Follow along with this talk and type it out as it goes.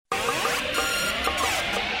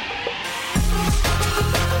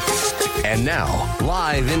And now,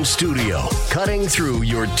 live in studio, cutting through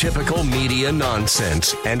your typical media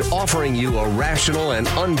nonsense and offering you a rational and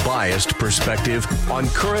unbiased perspective on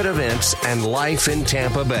current events and life in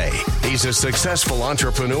Tampa Bay. He's a successful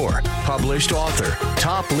entrepreneur, published author,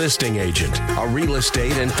 top listing agent, a real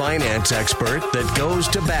estate and finance expert that goes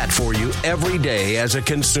to bat for you every day as a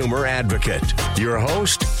consumer advocate. Your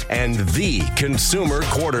host and the consumer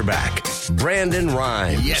quarterback, Brandon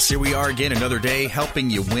Rhymes. Yes, here we are again, another day helping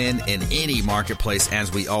you win in any marketplace,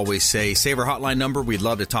 as we always say. Save our hotline number. We'd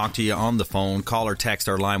love to talk to you on the phone. Call or text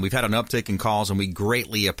our line. We've had an uptick in calls, and we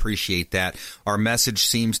greatly appreciate that. Our message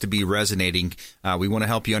seems to be resonating. We want to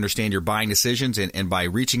help you understand your buying decisions, and by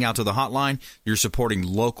reaching out to the hotline, you're supporting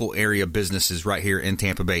local area businesses right here in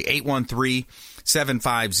Tampa Bay.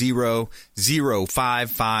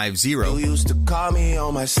 813-750-0550. You used to call me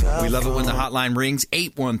on my cell phone. We love it when the hotline rings.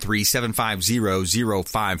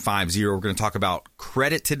 813-750-0550. We're going to talk about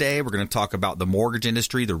credit today. We're going to talk about the mortgage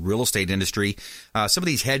industry, the real estate industry, some of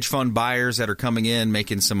these hedge fund buyers that are coming in,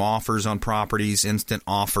 making some offers on properties, instant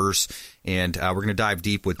offers. And we're going to dive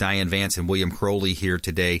deep with Diane Vance and William Crowley here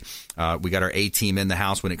today. We got our A-team in the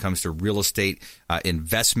house when it comes to real estate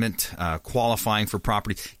investment, qualifying for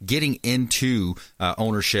property, getting into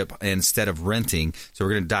ownership instead of renting. So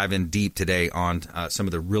we're going to dive in deep today on some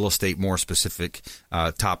of the real estate, more specific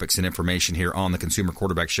topics and information here on the Consumer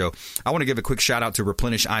Quarterback Show. I want to give a quick shout out to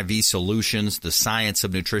Replenish IV Solutions, the science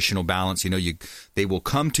of nutritional balance. You know, they will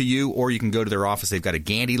come to you, or you can go to their office. They've got a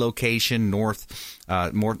Gandy location, North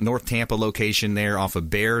Tampa location there off of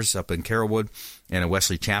Bears up in Carrollwood, and a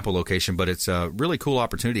Wesley Chapel location. But it's a really cool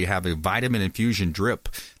opportunity to have a vitamin infusion drip.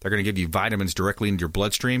 They're going to give you vitamins directly into your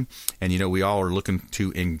bloodstream. And, you know, we all are looking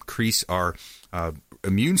to increase our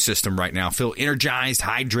immune system right now. Feel energized,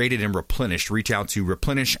 hydrated, and replenished. Reach out to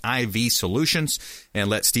Replenish IV Solutions and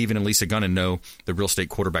let Stephen and Lisa Gunnan know the Real Estate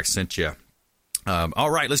Quarterback sent you. All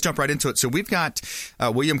right, let's jump right into it. So we've got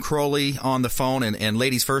William Crowley on the phone, and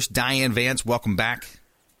ladies first, Diane Vance, welcome back.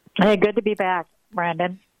 Hey, good to be back,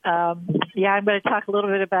 Brandon. I'm going to talk a little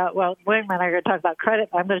bit about, William and I are going to talk about credit.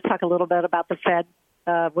 I'm going to talk a little bit about the Fed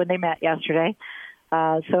when they met yesterday.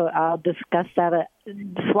 So I'll discuss that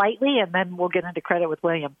slightly, and then we'll get into credit with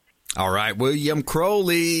William. All right, William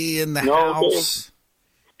Crowley in the house.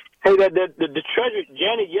 Hey, the Treasury,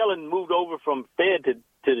 Janet Yellen moved over from Fed to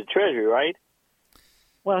the Treasury, right?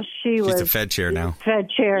 Well, she's the Fed chair now. Fed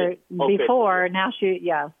chair before. Now she,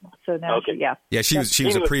 So now okay. she was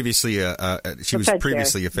previously a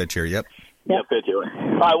Fed chair. Yep. Fed chair.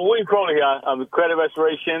 All right, William Crowley here. Credit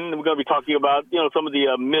restoration. We're going to be talking about some of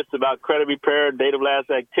the myths about credit repair, date of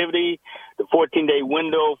last activity, the 14-day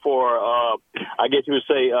window for I guess you would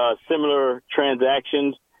say similar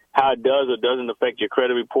transactions, how it does or doesn't affect your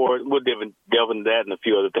credit report. We'll delve into that and a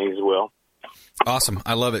few other things as well. Awesome.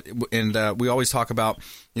 I love it. And we always talk about,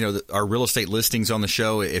 our real estate listings on the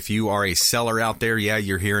show. If you are a seller out there,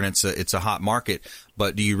 you're hearing it's a hot market,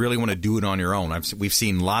 but do you really want to do it on your own? We've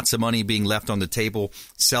seen lots of money being left on the table,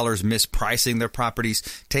 sellers mispricing their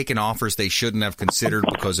properties, taking offers they shouldn't have considered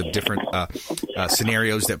because of different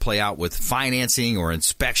scenarios that play out with financing or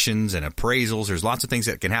inspections and appraisals. There's lots of things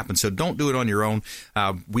that can happen, so don't do it on your own.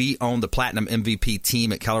 We own the Platinum MVP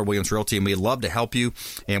team at Keller Williams Realty, and we love to help you,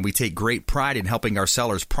 and we take great pride in helping our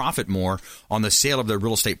sellers profit more on the sale of their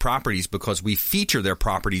real estate properties because we feature their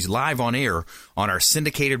properties live on air on our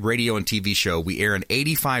syndicated radio and TV show. We air in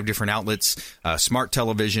 85 different outlets, smart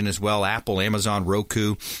television as well, Apple, Amazon,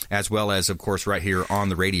 Roku, as well as, of course, right here on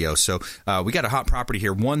the radio. So we got a hot property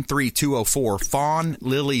here, 13204 Fawn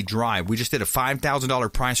Lily Drive. We just did a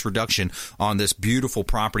 $5,000 price reduction on this beautiful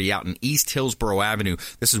property out in East Hillsborough Avenue.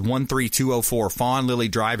 This is 13204 Fawn Lily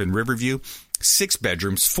Drive in Riverview. 6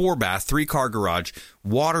 bedrooms, 4-bath, 3-car garage,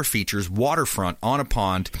 water features, waterfront on a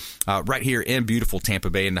pond, right here in beautiful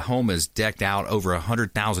Tampa Bay. And the home is decked out over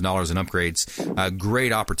 $100,000 in upgrades. A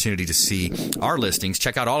great opportunity to see our listings.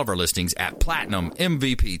 Check out all of our listings at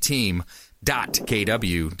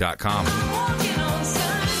platinummvpteam.kw.com.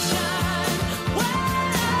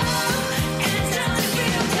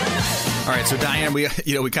 All right, so Diane, we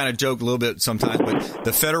kind of joke a little bit sometimes, but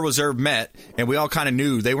the Federal Reserve met, and we all kind of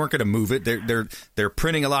knew they weren't going to move it. They're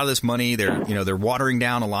printing a lot of this money. They're watering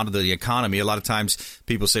down a lot of the economy. A lot of times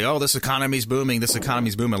people say, "Oh, this economy's booming. This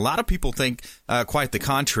economy's booming." A lot of people think quite the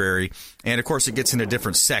contrary, and of course, it gets into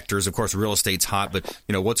different sectors. Of course, real estate's hot, but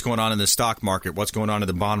what's going on in the stock market, what's going on in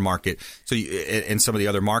the bond market, and some of the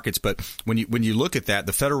other markets. But when you look at that,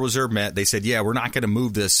 the Federal Reserve met. They said, "Yeah, we're not going to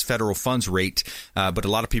move this federal funds rate," but a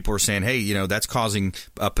lot of people are saying, "Hey, that's causing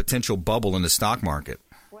a potential bubble in the stock market."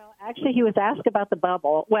 Well, Actually, he was asked about the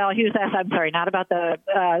bubble. Well, he was asked, I'm sorry, not about the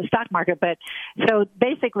stock market, but so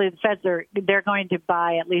basically the Feds they're going to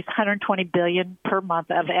buy at least $120 billion per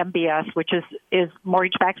month of MBS, which is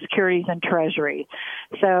mortgage-backed securities and Treasury.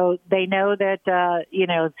 So they know that,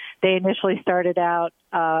 they initially started out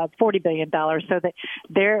 $40 billion. So that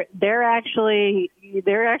they're actually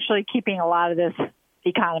keeping a lot of this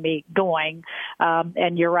economy going.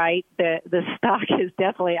 And you're right, the stock is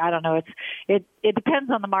definitely, I don't know, it depends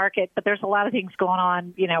on the market, but there's a lot of things going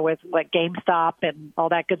on, with like GameStop and all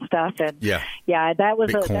that good stuff. And that was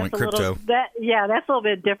Bitcoin, crypto. that's a little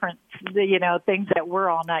bit different, things that we're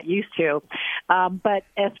all not used to. But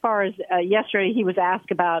as far as yesterday, he was asked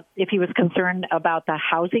about if he was concerned about the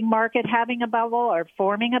housing market having a bubble or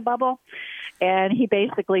forming a bubble. And he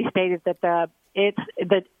basically stated that the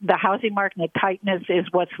housing market and the tightness is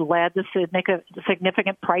what's led to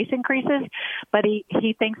significant price increases, but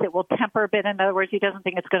he thinks it will temper a bit. In other words, he doesn't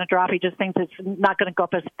think it's going to drop. He just thinks it's not going to go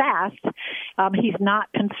up as fast. He's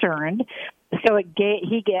not concerned. So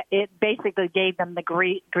it basically gave them the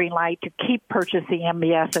green light to keep purchasing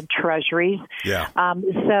MBS and Treasuries. Yeah.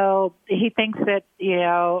 So he thinks that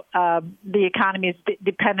the economy is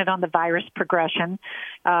dependent on the virus progression.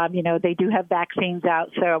 They do have vaccines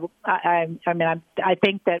out, so I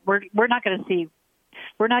think that we're not going to see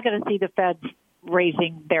the Feds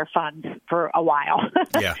raising their funds for a while.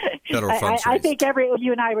 Yeah, federal funds. I think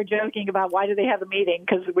you and I were joking about why do they have a meeting,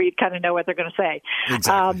 because we kind of know what they're going to say.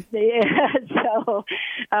 Exactly.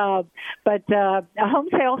 But home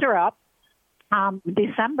sales are up.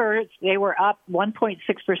 December, they were up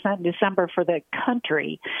 1.6% in December for the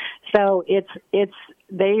country. So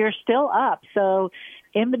they are still up. So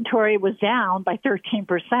inventory was down by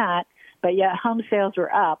 13%, but yet home sales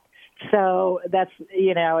were up. So that's,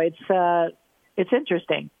 it's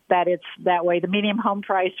interesting that it's that way. The median home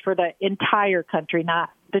price for the entire country, not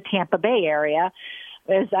the Tampa Bay area,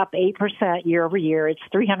 is up 8% year over year. It's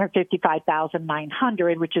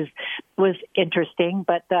 $355,900, which was interesting.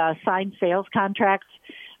 But the signed sales contracts,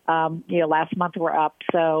 last month were up.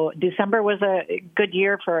 So December was a good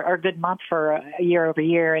month for year over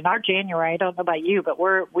year. And our January, I don't know about you, but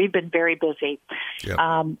we've been very busy. Yep.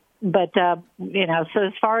 So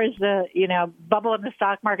as far as the, bubble in the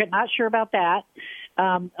stock market, not sure about that,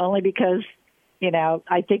 only because,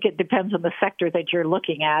 I think it depends on the sector that you're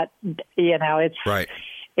looking at. It's right.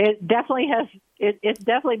 It definitely it's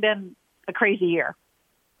definitely been a crazy year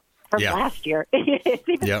from last year. It's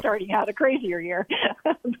even starting out a crazier year.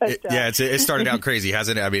 It started out crazy,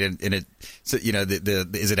 hasn't it? I mean,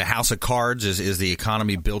 is it a house of cards? Is the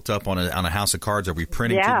economy built up on a house of cards? Are we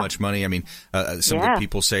printing too much money? I mean, some of the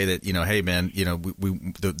people say that, hey man,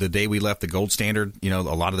 the day we left the gold standard, a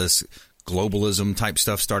lot of this globalism type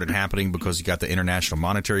stuff started happening because you got the International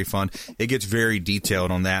Monetary Fund. It gets very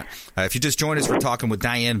detailed on that. If you just joined us, we're talking with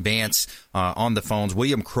Diane Vance on the phones.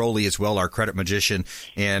 William Crowley as well, our credit magician.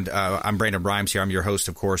 And I'm Brandon Brimes here. I'm your host,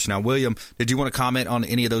 of course. Now, William, did you want to comment on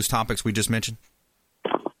any of those topics we just mentioned?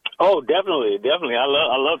 Oh, definitely. I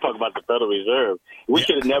love talking about the Federal Reserve. We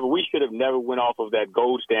should have never went off of that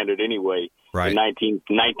gold standard anyway in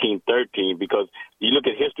 1913, because you look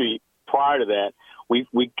at history prior to that, we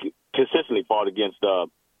consistently fought against a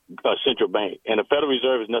central bank. And the Federal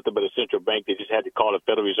Reserve is nothing but a central bank. They just had to call it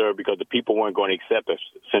Federal Reserve because the people weren't going to accept a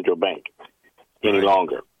central bank any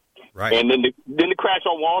longer. Right. And then the crash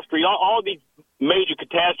on Wall Street, all these major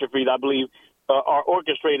catastrophes, I believe, are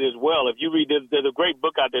orchestrated as well. If you read, there's a great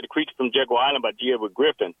book out there, The Creature from Jekyll Island by G. Edward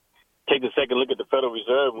Griffin. Take a second look at the Federal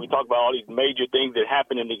Reserve, and we talk about all these major things that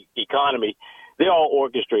happen in the economy. They're all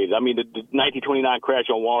orchestrated. I mean, the 1929 crash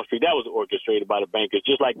on Wall Street, that was orchestrated by the bankers,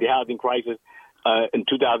 just like the housing crisis in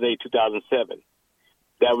 2008, 2007.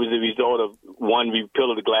 That was the result of one repeal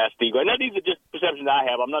of the Glass-Steagall. Now, these are just perceptions I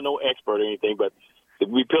have. I'm not no expert or anything, but the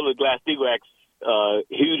repeal of the Glass-Steagall Act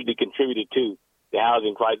hugely contributed to the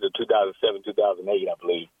housing crisis of 2007, 2008, I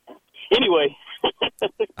believe. Anyway.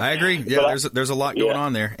 I agree. Yeah, there's a lot going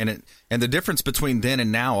on there, and the difference between then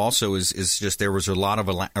and now also is just there was a lot of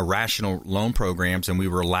irrational loan programs, and we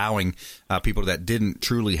were allowing people that didn't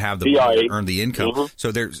truly have the money to earn the income. Mm-hmm.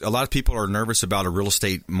 So there's a lot of people are nervous about a real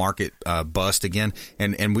estate market bust again,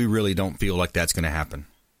 and we really don't feel like that's going to happen.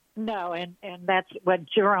 No, and that's what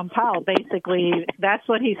Jerome Powell basically, that's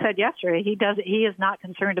what he said yesterday. He is not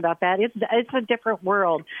concerned about that. It's a different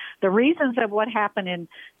world. The reasons of what happened in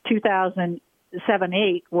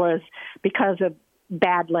 2007-8 was because of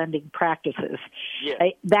bad lending practices. Yeah,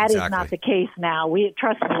 that is not the case now. We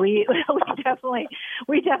definitely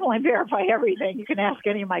verify everything. You can ask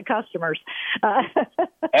any of my customers.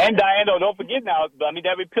 And Diane, don't forget now, I mean,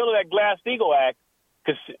 that repeal of that Glass-Steagall Act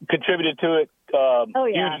contributed to it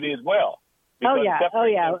hugely as well. Because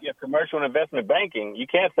commercial and investment banking, you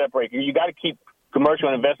can't separate. You got to keep commercial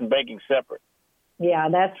and investment banking separate. Yeah,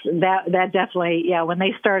 that definitely. Yeah, when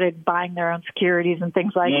they started buying their own securities and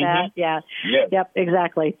things like that. Yeah. Yes. Yep.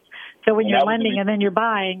 Exactly. So when you're lending and then you're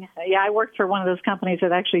buying, I worked for one of those companies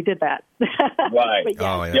that actually did that. Right. You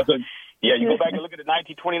go back and look at the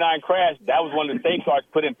 1929 crash. That was one of the safeguards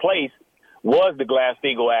put in place. Was the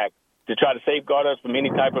Glass-Steagall Act to try to safeguard us from any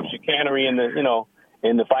type of chicanery in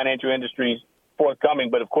the financial industry forthcoming.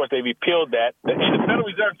 But of course they repealed that. And the Federal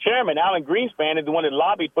Reserve Chairman Alan Greenspan is the one that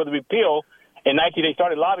lobbied for the repeal. They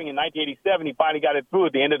started lobbying in 1987. He finally got it through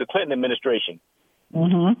at the end of the Clinton administration.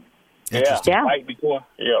 Mm-hmm. Yeah, right before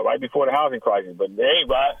the housing crisis. But hey,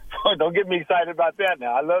 don't get me excited about that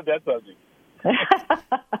now. I love that subject.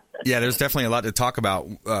 Yeah, there's definitely a lot to talk about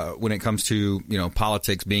when it comes to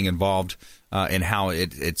politics being involved and how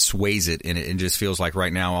it sways it, and it just feels like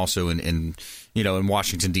right now also in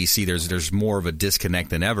Washington D.C. there's more of a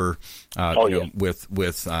disconnect than ever with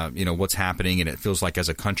what's happening, and it feels like as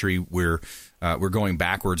a country we're going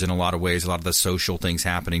backwards in a lot of ways, a lot of the social things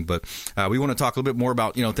happening. But we want to talk a little bit more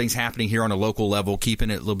about things happening here on a local level,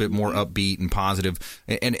 keeping it a little bit more upbeat and positive,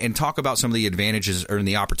 and talk about some of the advantages or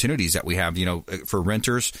the opportunities that we have. For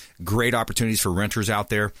renters, great opportunities for renters out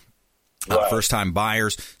there. First-time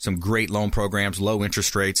buyers, some great loan programs, low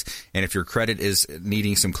interest rates. And if your credit is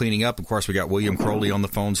needing some cleaning up, of course, we got William Crowley on the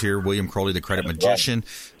phones here. William Crowley, the credit magician.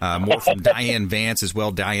 More from Diane Vance as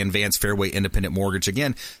well. Diane Vance, Fairway Independent Mortgage.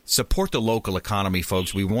 Again, support the local economy,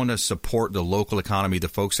 folks. We want to support the local economy, the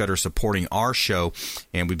folks that are supporting our show.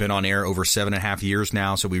 And we've been on air over 7.5 years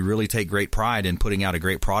now, so we really take great pride in putting out a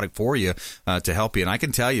great product for you to help you. And I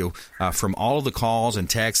can tell you from all of the calls and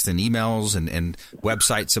texts and emails and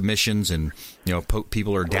website submissions, and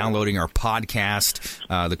people are downloading our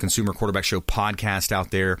podcast, the Consumer Quarterback Show podcast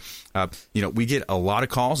out there. We get a lot of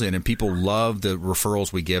calls in, and people love the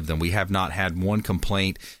referrals we give them. We have not had one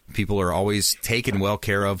complaint. People are always taken well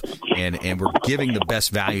care of, and we're giving the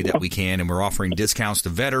best value that we can, and we're offering discounts to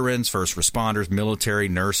veterans, first responders, military,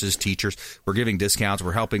 nurses, teachers. We're giving discounts.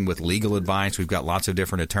 We're helping with legal advice. We've got lots of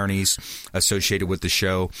different attorneys associated with the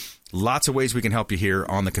show. Lots of ways we can help you here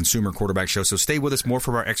on the Consumer Quarterback Show. So stay with us. More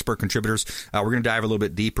from our expert contributors. We're going to dive a little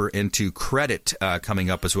bit deeper into credit coming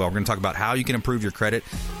up as well. We're going to talk about how you can improve your credit.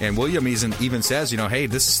 And William even says, hey,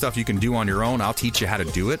 this is stuff you can do on your own. I'll teach you how to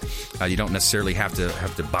do it. You don't necessarily have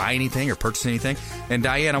to buy anything or purchase anything. And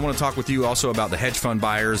Diane, I want to talk with you also about the hedge fund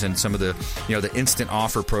buyers and some of the the instant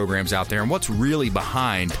offer programs out there and what's really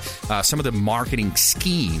behind some of the marketing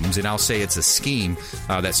schemes. And I'll say it's a scheme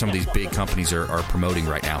that some of these big companies are promoting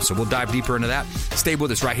right now. So we'll dive deeper into that. Stay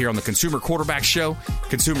with us right here on the Consumer Quarterback Show,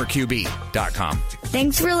 ConsumerQB.com.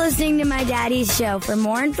 Thanks for listening to my daddy's show. For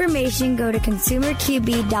more information, go to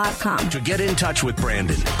ConsumerQB.com. To get in touch with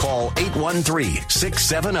Brandon, call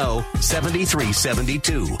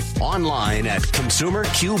 813-670-7372. Online at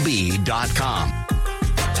ConsumerQB.com.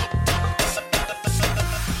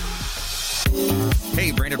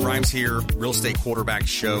 Hey, Brandon Rhymes here, Real Estate Quarterback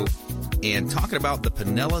Show, and talking about the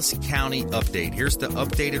Pinellas County update. Here's the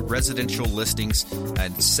updated residential listings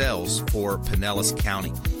and sales for Pinellas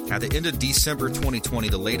County. At the end of December 2020,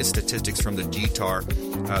 the latest statistics from the GTAR,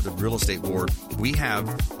 the Real Estate Board, we have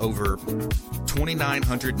over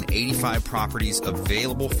 2,985 properties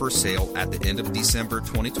available for sale at the end of December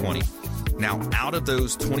 2020. Now, out of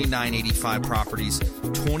those 2,985 properties,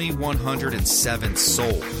 2,107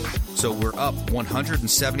 sold. So we're up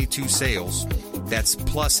 172 sales. That's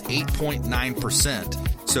plus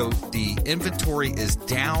 8.9%. So the inventory is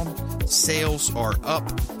down, sales are up,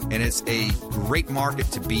 and it's a great market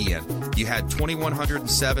to be in. You had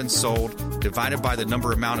 2,107 sold, divided by the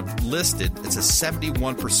amount of listed, it's a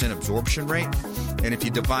 71% absorption rate. And if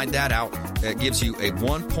you divide that out, that gives you a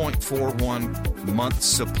 1.41 month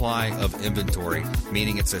supply of inventory,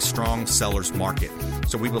 meaning it's a strong seller's market.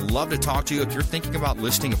 So we would love to talk to you. If you're thinking about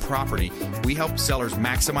listing a property, we help sellers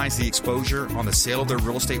maximize the exposure on the sale of their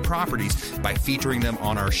real estate properties by featuring them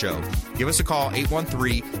on our show. Give us a call,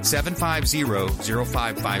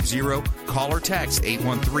 813-750-0550. Call or text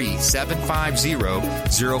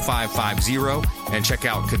 813-750-0550 and check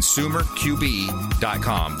out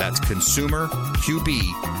ConsumerQB.com. That's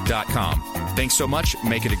ConsumerQB.com. Thanks so much.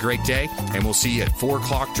 Make it a great day, and we'll see you at 4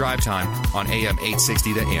 o'clock drive time on AM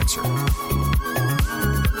 860 The Answer.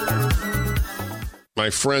 My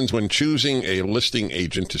friends, when choosing a listing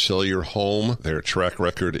agent to sell your home, their track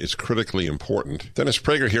record is critically important. Dennis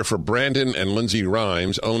Prager here for Brandon and Lindsay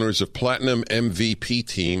Rhymes, owners of Platinum MVP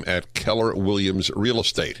Team at Keller Williams Real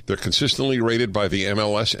Estate. They're consistently rated by the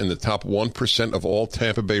MLS in the top 1% of all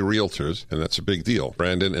Tampa Bay realtors, and that's a big deal.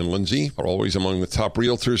 Brandon and Lindsay are always among the top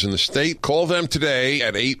realtors in the state. Call them today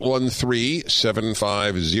at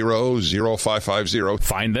 813-750-0550.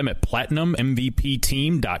 Find them at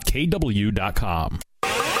platinummvpteam.kw.com.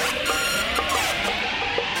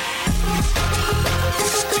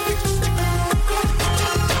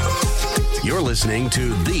 You're listening to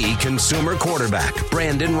The Consumer Quarterback,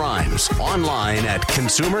 Brandon Rhymes, online at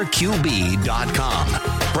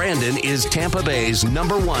consumerqb.com. Brandon is Tampa Bay's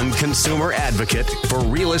 #1 consumer advocate for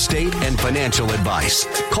real estate and financial advice.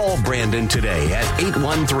 Call Brandon today at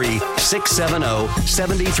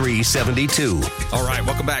 813-670-7372. All right,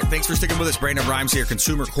 welcome back. Thanks for sticking with us. Brandon Rhymes here,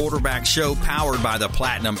 Consumer Quarterback Show, powered by the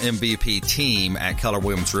Platinum MVP Team at Keller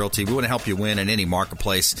Williams Realty. We want to help you win in any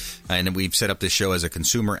marketplace, and we've set up this show as a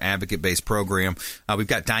consumer advocate-based program. We've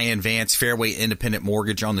got Diane Vance, Fairway Independent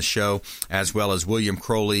Mortgage, on the show, as well as William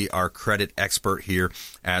Crowley, our credit expert here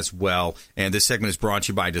as well. And this segment is brought to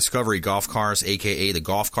you by Discovery Golf Cars, a.k.a. the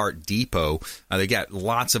Golf Cart Depot. They got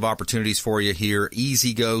lots of opportunities for you here.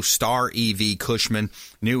 Easy Go, Star EV, Cushman,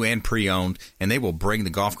 new and pre-owned, and they will bring the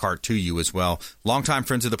golf cart to you as well. Longtime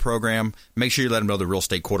friends of the program, make sure you let them know the Real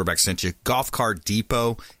Estate Quarterback sent you. Golf Cart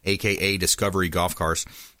Depot, a.k.a. Discovery Golf Cars.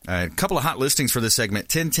 A couple of hot listings for this segment.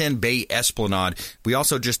 1010 Bay Esplanade. We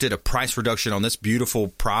also just did a price reduction on this beautiful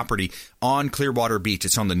property on Clearwater Beach.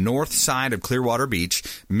 It's on the north side of Clearwater Beach,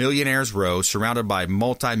 Millionaires Row, surrounded by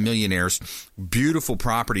multi-millionaires. Beautiful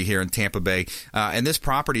property here in Tampa Bay. And this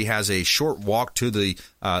property has a short walk to the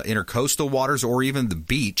intercoastal waters or even the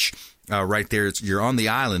beach. Right there, you're on the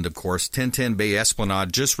island, of course. 1010 Bay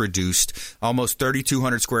Esplanade, just reduced, almost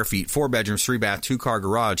 3,200 square feet, 4 bedrooms, 3 bath, 2-car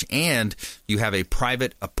garage, and you have a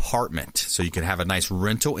private apartment, so you can have a nice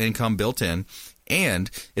rental income built in,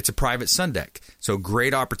 and it's a private sun deck. So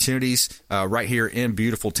great opportunities right here in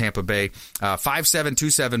beautiful Tampa Bay.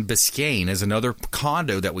 5727 Biscayne is another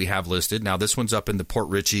condo that we have listed. Now, this one's up in the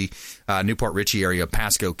Newport Richey area of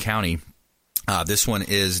Pasco County. This one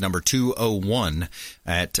is number 201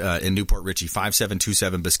 in Newport Richey,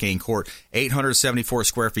 5727 Biscayne Court, 874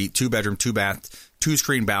 square feet, 2-bedroom, 2-bath,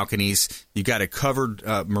 2-screen balconies. You got a covered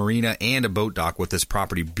marina and a boat dock with this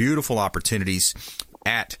property. Beautiful opportunities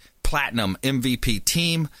at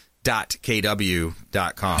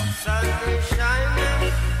platinummvpteam.kw.com.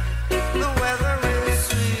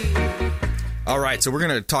 All right, so we're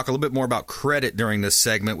going to talk a little bit more about credit during this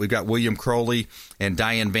segment. We've got William Crowley and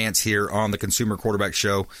Diane Vance here on the Consumer Quarterback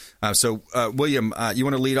Show. William, you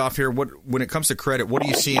want to lead off here? When it comes to credit, what are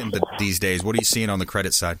you seeing these days? What are you seeing on the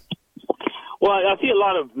credit side? Well, I see a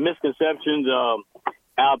lot of misconceptions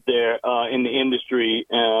out there in the industry.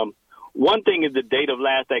 One thing is the date of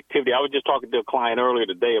last activity. I was just talking to a client earlier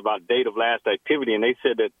today about date of last activity, and they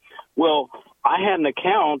said that, well, I had an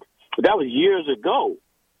account, but that was years ago.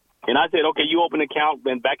 And I said, okay, you opened an account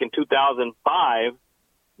back in 2005,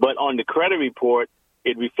 but on the credit report,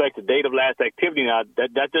 it reflects the date of last activity. Now,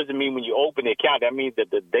 that doesn't mean when you open the account, that means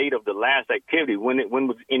that the date of the last activity, when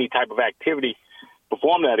was any type of activity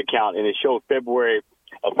performed that account, and it showed February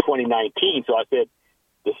of 2019. So I said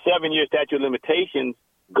the 7-year statute of limitations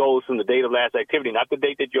goes from the date of last activity, not the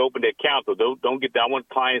date that you opened the account. So don't get that. I want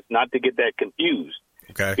clients not to get that confused.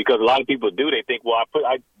 Okay. Because a lot of people do. They think, well,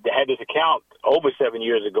 I had this account over 7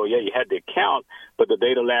 years ago. Yeah, you had the account, but the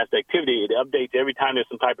date of last activity, it updates every time there's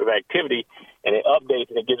some type of activity, and it updates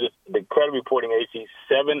and it gives us the credit reporting agency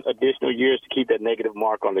 7 additional years to keep that negative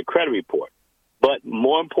mark on the credit report. But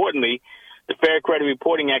more importantly, the Fair Credit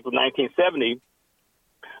Reporting Act of 1970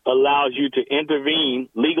 allows you to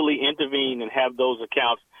legally intervene, and have those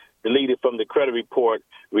accounts deleted from the credit report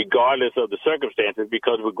regardless of the circumstances,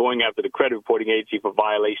 because we're going after the credit reporting agency for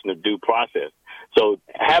violation of due process. So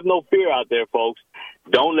have no fear out there, folks.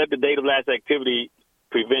 Don't let the date of last activity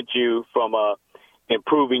prevent you from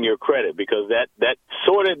improving your credit, because that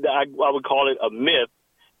sort of, I would call it a myth,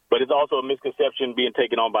 but it's also a misconception being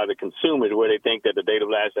taken on by the consumers, where they think that the date of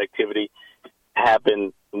last activity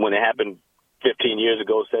happened when it happened 15 years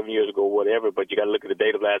ago, 7 years ago, whatever, but you got to look at the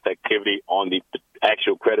date of last activity on the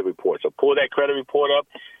actual credit report. So pull that credit report up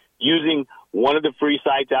using one of the free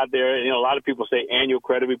sites out there. You know, a lot of people say annual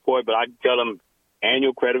credit report, but I tell them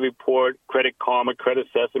annual credit report, Credit Karma, Credit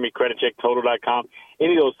Sesame, CreditCheckTotal.com,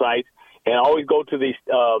 any of those sites, and always go to the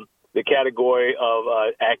category of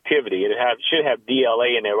activity. It should have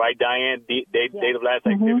DLA in there, right, Diane? Date of last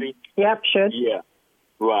activity? Yep, should. Yeah.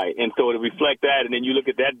 Right, and so to reflect that, and then you look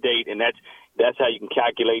at that date, and that's That's how you can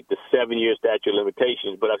calculate the 7-year statute of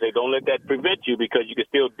limitations. But I say don't let that prevent you, because you can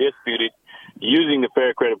still dispute it using the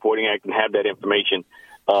Fair Credit Reporting Act and have that information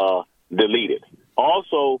deleted.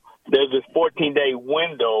 Also, there's this 14-day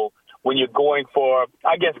window when you're going for,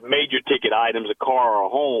 I guess, major ticket items, a car or a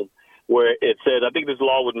home, where it says, I think this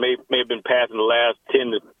law may have been passed in the last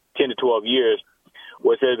 10 to 12 years,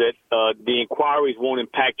 where it says that the inquiries won't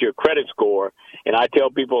impact your credit score. And I tell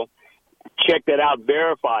people, check that out,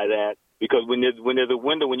 verify that, because when there's a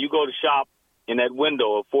window, when you go to shop in that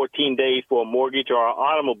window of 14 days for a mortgage or an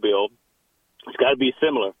automobile, it's got to be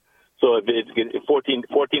similar. So if it's 14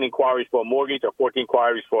 inquiries for a mortgage or 14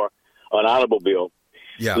 inquiries for an automobile,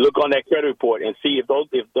 look on that credit report and see if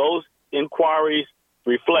those inquiries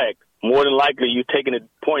reflect, more than likely you're taking a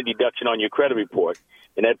point deduction on your credit report.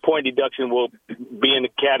 And that point deduction will be in the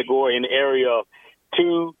category in the area of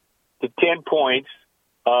 2 to 10 points.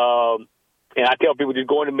 And I tell people just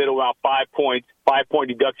go in the middle around 5 points, 5-point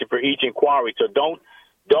deduction for each inquiry. So don't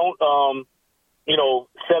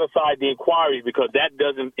set aside the inquiries, because that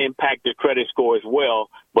doesn't impact the credit score as well.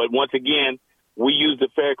 But once again, we use the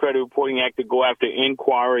Fair Credit Reporting Act to go after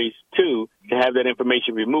inquiries too, to have that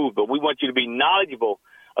information removed. But we want you to be knowledgeable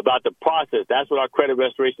about the process. That's what our credit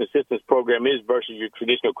restoration assistance program is versus your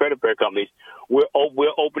traditional credit repair companies. We're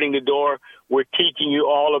opening the door. We're teaching you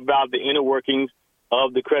all about the inner workings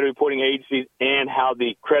of the credit reporting agencies and how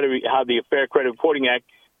the Fair Credit Reporting Act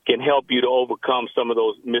can help you to overcome some of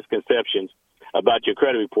those misconceptions about your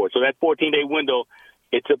credit report. So that 14-day window,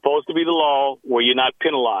 it's supposed to be the law where you're not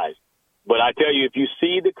penalized. But I tell you, if you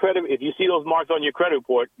see those marks on your credit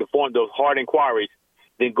report, those hard inquiries,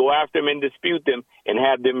 then go after them and dispute them and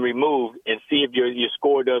have them removed, and see if your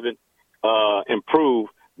score doesn't improve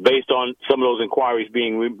based on some of those inquiries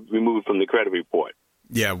being removed from the credit report.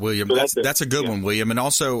 Yeah, William, so that's a good one, William. And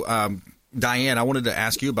also, Diane, I wanted to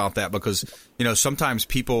ask you about that, because sometimes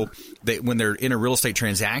people, when they're in a real estate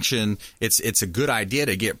transaction, it's a good idea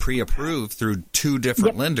to get pre-approved through 2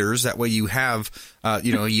 different lenders. That way, you have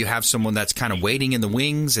someone that's kind of waiting in the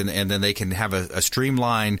wings, and then they can have a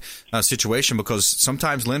streamlined situation, because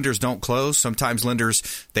sometimes lenders don't close. Sometimes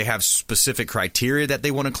lenders, they have specific criteria that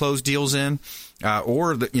they want to close deals in.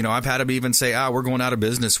 I've had them even say, we're going out of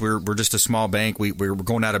business. We're just a small bank. We're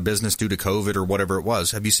going out of business due to COVID or whatever it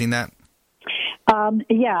was. Have you seen that?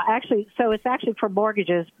 Actually, so it's actually for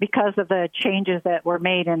mortgages, because of the changes that were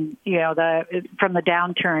made in, from the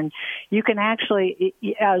downturn. You can actually,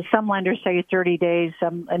 some lenders say 30 days,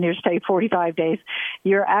 some lenders say 45 days.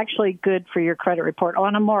 You're actually good for your credit report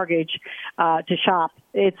on a mortgage to shop.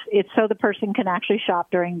 It's so the person can actually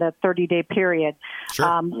shop during the 30-day period.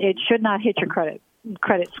 Sure. It should not hit your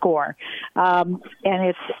credit score. And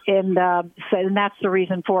that's the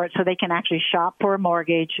reason for it. So they can actually shop for a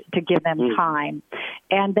mortgage to give them time.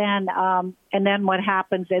 And then what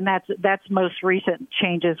happens, and that's most recent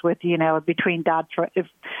changes with, between Dodd-Frank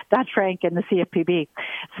and the CFPB.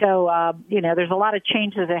 So, there's a lot of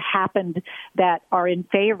changes that happened that are in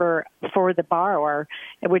favor for the borrower,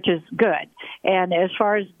 which is good. And as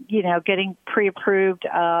far as, getting pre-approved,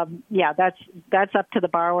 that's up to the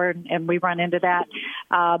borrower, and we run into that.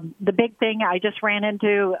 The big thing I just ran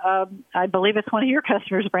into, I believe it's one of your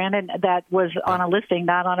customers, Brandon, that was on a listing,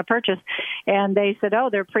 not on a purchase. And they said,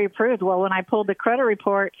 they're pre-approved. Well, when I pulled the credit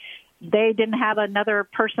report, they didn't have another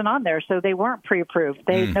person on there, so they weren't pre-approved.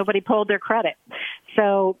 Nobody pulled their credit.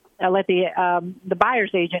 So I let the buyer's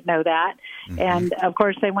agent know that, and of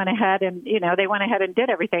course they went ahead and did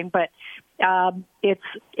everything. But it's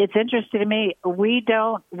interesting to me. We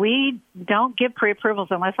don't give pre-approvals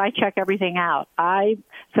unless I check everything out.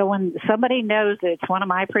 So when somebody knows that it's one of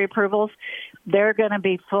my pre-approvals, they're going to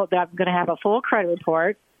be full. They're going to have a full credit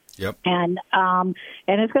report. Yep. And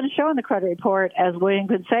it's going to show in the credit report, as William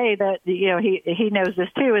could say, that he knows this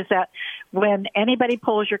too, is that when anybody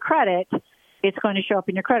pulls your credit, it's going to show up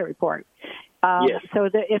in your credit report. Yes. So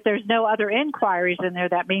if there's no other inquiries in there,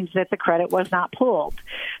 that means that the credit was not pulled.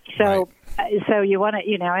 So. Right. So you want to,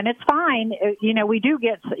 and it's fine. We do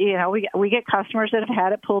get, we get customers that have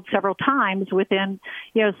had it pulled several times within,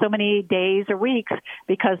 so many days or weeks,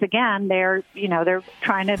 because again, they're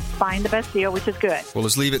trying to find the best deal, which is good. Well,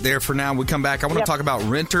 let's leave it there for now. When we come back, I want to talk about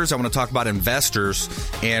renters. I want to talk about investors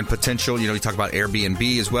and potential, you talk about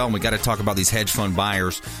Airbnb as well. And we got to talk about these hedge fund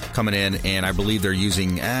buyers coming in. And I believe they're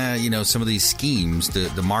using, some of these schemes,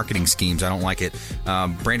 the marketing schemes. I don't like it.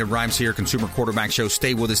 Brandon Rhymes here, Consumer Quarterback Show.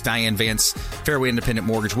 Stay with us. Diane Vance, Fairway Independent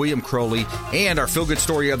Mortgage, William Crowley, and our feel-good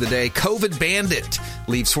story of the day, COVID Bandit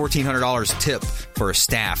leaves $1,400 tip for a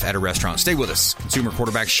staff at a restaurant. Stay with us. Consumer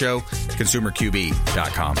Quarterback Show,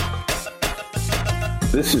 consumerqb.com.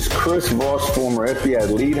 This is Chris Voss, former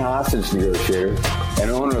FBI lead hostage negotiator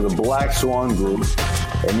and owner of the Black Swan Group,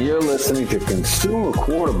 and you're listening to Consumer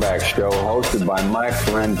Quarterback Show hosted by my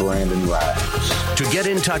friend Brandon Rhymes. To get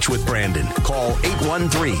in touch with Brandon, call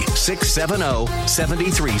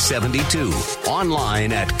 813-670-7372.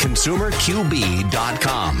 Online at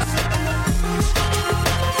consumerqb.com.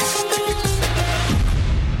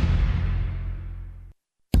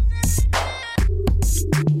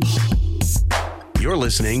 You're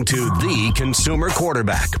listening to the Consumer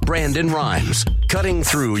Quarterback, Brandon Rhymes, cutting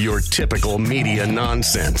through your typical media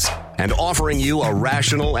nonsense and offering you a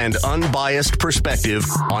rational and unbiased perspective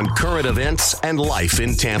on current events and life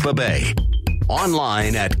in Tampa Bay.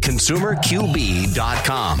 Online at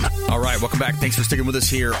consumerqb.com. All right, welcome back. Thanks for sticking with us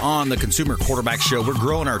here on the Consumer Quarterback Show. We're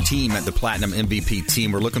growing our team at the Platinum MVP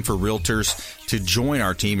team. We're looking for realtors to join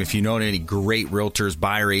our team. If you know any great realtors,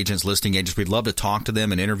 buyer agents, listing agents, we'd love to talk to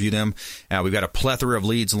them and interview them. We've got a plethora of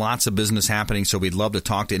leads, lots of business happening, so we'd love to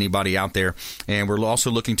talk to anybody out there. And we're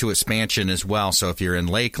also looking to expansion as well. So if you're in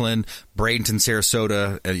Lakeland, Bradenton,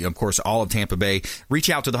 Sarasota, of course, all of Tampa Bay, reach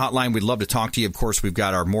out to the hotline. We'd love to talk to you. Of course, we've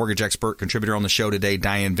got our mortgage expert contributor on the show today,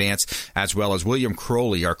 Diane Vance, as well as William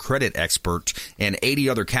Crowley, our credit expert, and 80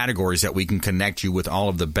 other categories that we can connect you with all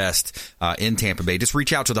of the best in Tampa Bay. Just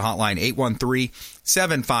reach out to the hotline,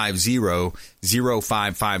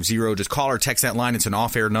 813-750-0550. Just call or text that line. It's an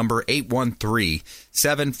off-air number,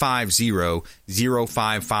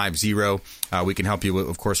 813-750-0550. We can help you,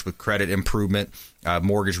 of course, with credit improvement,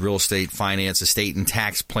 mortgage, real estate, finance, estate, and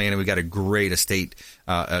tax planning. We got a great estate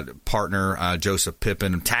partner, Joseph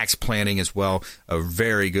Pippin, tax planning as well. A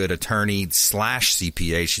very good attorney /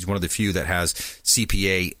 CPA. She's one of the few that has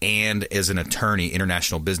CPA and is an attorney,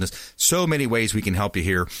 international business. So many ways we can help you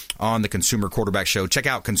here on the Consumer Quarterback Show. Check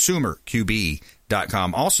out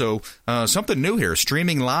consumerqb.com. Also, something new here,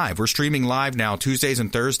 streaming live. We're streaming live now Tuesdays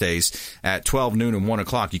and Thursdays at 12 noon and 1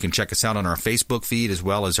 o'clock. You can check us out on our Facebook feed as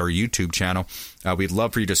well as our YouTube channel. We'd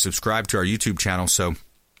love for you to subscribe to our YouTube channel. So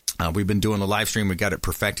we've been doing the live stream. We got it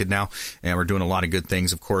perfected now, and we're doing a lot of good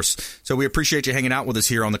things, of course. So we appreciate you hanging out with us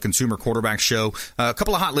here on the Consumer Quarterback Show. A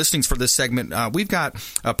couple of hot listings for this segment. We've got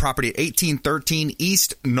a property at 1813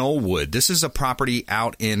 East Knollwood. This is a property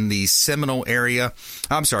out in the Seminole area.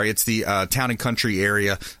 I'm sorry, it's the Town and Country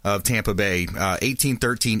area of Tampa Bay.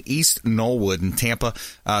 1813 East Knollwood in Tampa.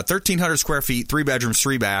 1,300 square feet, 3 bedrooms,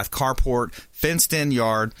 3 bath, carport, fenced-in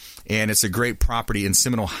yard, and it's a great property in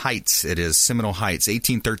Seminole Heights. It is Seminole Heights,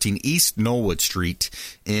 1813 East Knollwood Street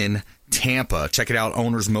in Tampa. Check it out.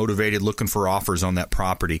 Owners motivated, looking for offers on that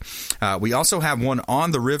property. We also have one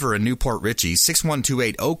on the river in Newport Richey,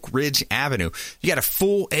 6128 Oak Ridge Avenue. You got a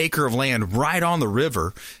full acre of land right on the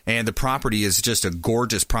river, and the property is just a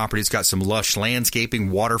gorgeous property. It's got some lush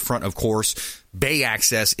landscaping, waterfront, of course, bay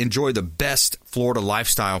access. Enjoy the best Florida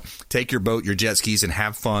lifestyle. Take your boat, your jet skis, and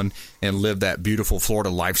have fun and live that beautiful Florida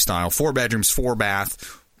lifestyle. 4 bedrooms, 4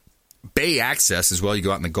 bath, bay access as well. You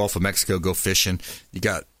go out in the Gulf of Mexico, go fishing. You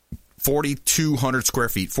got 4,200 square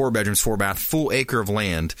feet, 4 bedrooms, 4 bath, full acre of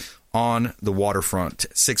land on the waterfront,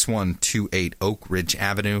 6128 Oak Ridge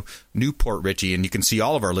Avenue, Newport Richey. And you can see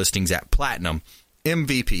all of our listings at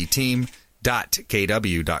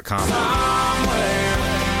platinummvpteam.kw.com.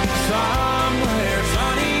 Somewhere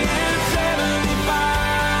sunny and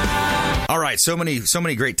 75. All right, so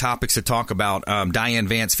many great topics to talk about. Diane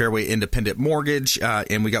Vance, Fairway Independent Mortgage,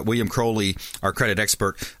 and we got William Crowley, our credit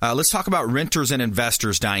expert. Let's talk about renters and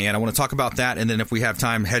investors, Diane. I want to talk about that, and then if we have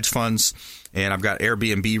time, hedge funds, and I've got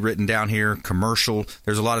Airbnb written down here, commercial.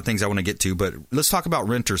 There's a lot of things I want to get to, but let's talk about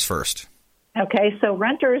renters first. Okay, so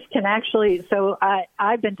renters can actually,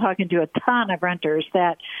 I've been talking to a ton of renters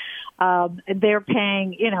that they're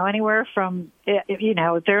paying, anywhere from,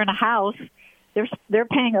 if they're in a house, they're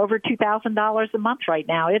paying over $2,000 a month right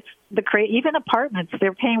now. It's even apartments,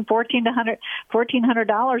 they're paying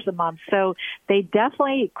 $1,400 a month. So they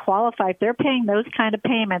definitely qualify. If they're paying those kind of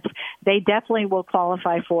payments, they definitely will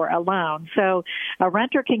qualify for a loan. So a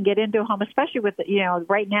renter can get into a home, especially with,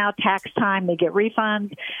 right now, tax time, they get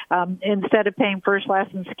refunds. Instead of paying first,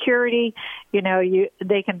 last, and security,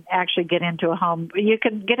 they can actually get into a home. You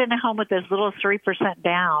can get in a home with as little as 3%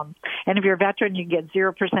 down. And if you're a veteran, you can get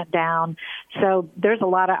 0% down. So there's a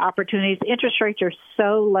lot of opportunities. Interest rates are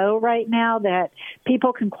so low right now that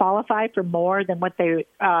people can qualify for more than what they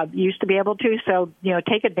used to be able to. So,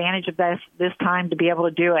 take advantage of this time to be able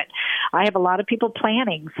to do it. I have a lot of people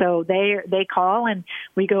planning. So they call and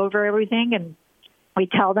we go over everything, and we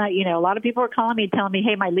tell that, a lot of people are calling me, telling me,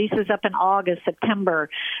 hey, my lease is up in August, September.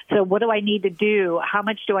 So what do I need to do? How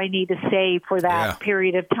much do I need to save for that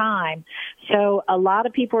period of time? So a lot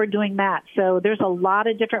of people are doing that. So there's a lot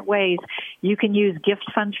of different ways. You can use gift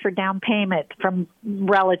funds for down payment from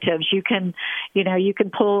relatives. You can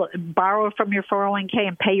borrow from your 401k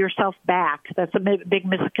and pay yourself back. That's a big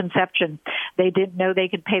misconception. They didn't know they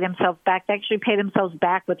could pay themselves back. They actually pay themselves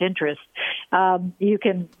back with interest. You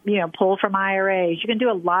can, pull from IRAs. You can do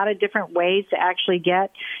a lot of different ways to actually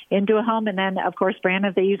get into a home. And then, of course, Brandon,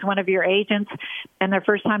 if they use one of your agents and they're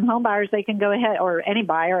first-time home buyers, they can go ahead, or any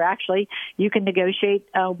buyer, actually, you can negotiate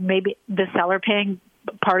maybe the seller paying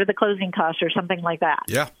part of the closing costs or something like that.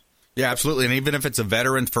 Yeah, absolutely. And even if it's a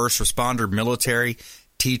veteran, first responder, military,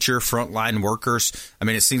 teacher, frontline workers. I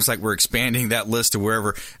mean, it seems like we're expanding that list to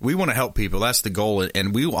wherever we want to help people. That's the goal.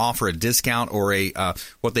 And we will offer a discount or a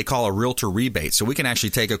what they call a realtor rebate. So we can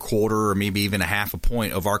actually take a quarter or maybe even a half a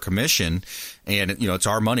point of our commission. And, it's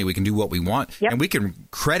our money. We can do what we want. Yep. And we can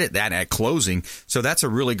credit that at closing. So that's a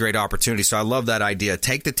really great opportunity. So I love that idea.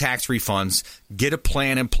 Take the tax refunds, get a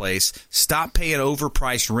plan in place, stop paying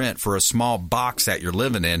overpriced rent for a small box that you're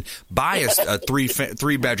living in, buy a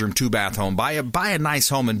three-bedroom, two-bath home, buy a nice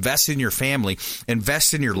home, invest in your family,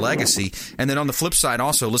 invest in your legacy. And then on the flip side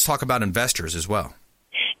also, let's talk about investors as well.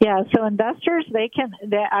 Yeah, so investors, we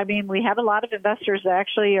have a lot of investors that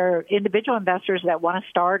actually are individual investors that want to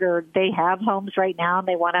start, or they have homes right now and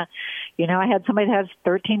they want to, I had somebody that has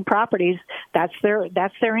 13 properties. That's their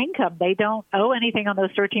income. They don't owe anything on those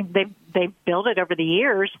 13. They built it over the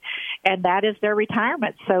years, and that is their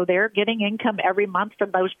retirement. So they're getting income every month from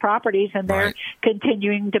those properties, and they're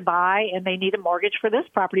continuing to buy, and they need a mortgage for this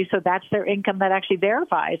property. So that's their income that actually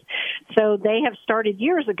verifies. So they have started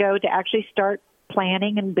years ago to actually start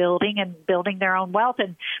planning and building their own wealth,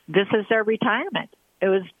 and this is their retirement. It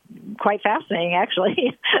was quite fascinating, actually.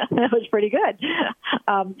 It was pretty good.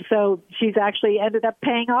 So she's actually ended up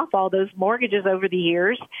paying off all those mortgages over the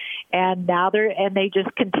years, and now they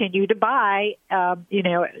just continue to buy,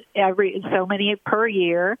 every so many per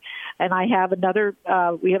year. And I have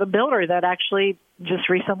we have a builder that actually just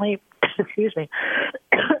recently, excuse me,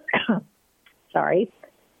 sorry.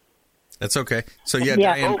 That's okay. So,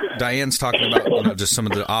 Diane's talking about just some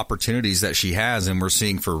of the opportunities that she has, and we're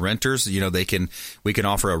seeing for renters, we can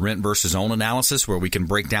offer a rent versus own analysis where we can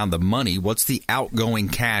break down the money. What's the outgoing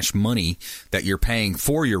cash money that you're paying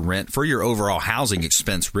for your rent, for your overall housing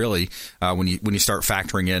expense, really, when you start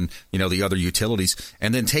factoring in, the other utilities,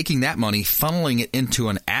 and then taking that money, funneling it into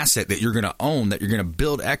an asset that you're going to own, that you're going to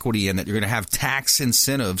build equity in, that you're going to have tax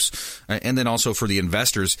incentives, and then also for the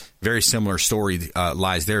investors, very similar story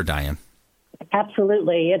lies there, Diane.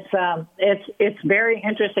 Absolutely. It's very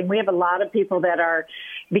interesting. We have a lot of people that are,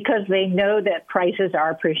 because they know that prices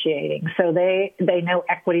are appreciating. So they know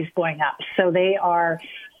equity's going up. So they are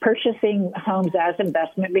purchasing homes as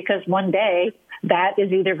investment because one day that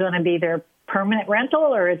is either going to be their permanent rental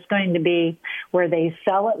or it's going to be where they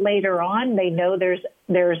sell it later on. They know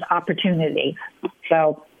there's opportunity.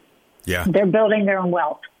 So they're building their own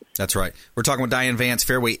wealth. That's right. We're talking with Diane Vance,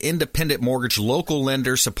 Fairway Independent Mortgage, local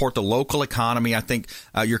lender, support the local economy. I think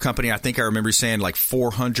your company, I remember you saying like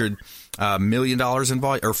 $400 million in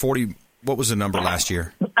volume, or 40. What was the number last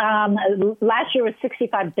year? Last year was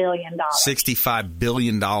 $65 billion. $65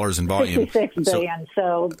 billion in volume. $66 billion.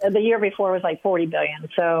 So the year before was like $40 billion.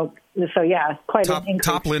 So yeah, quite an increase.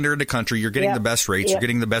 Top lender in the country. You're getting the best rates. You're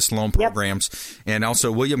getting the best loan programs. And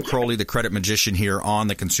also William Crowley, the credit magician here on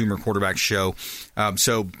the Consumer Quarterback Show.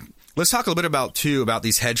 So let's talk a little bit about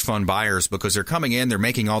these hedge fund buyers, because they're coming in, they're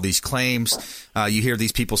making all these claims. You hear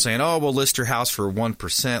these people saying, "Oh, we'll list your house for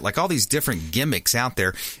 1%," like all these different gimmicks out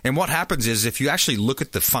there. And what happens is, if you actually look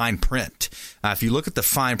at the fine print,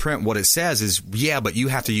 what it says is, but you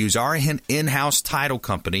have to use our in-house title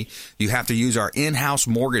company. You have to use our in-house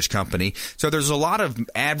mortgage company. So there's a lot of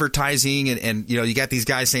advertising, and you got these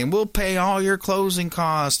guys saying, "We'll pay all your closing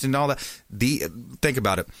costs," and all that. Think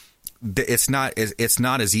about it. It's not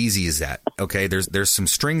as easy as that. Okay, there's some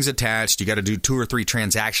strings attached. You got to do 2 or 3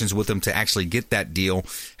 transactions with them to actually get that deal.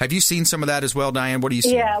 Have you seen some of that as well, Diane? What do you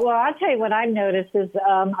see? Yeah, well, I'll tell you what I've noticed is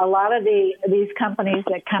a lot of these companies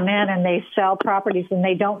that come in and they sell properties and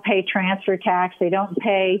they don't pay transfer tax, they don't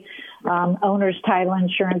pay owner's title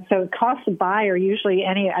insurance, so it costs a buyer usually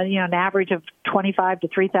an average of $25,000 to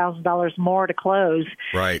 $3,000 more to close.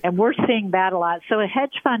 Right, and we're seeing that a lot. So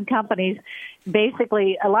hedge fund companies.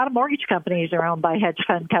 Basically, a lot of mortgage companies are owned by hedge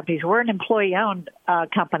fund companies. We're an employee-owned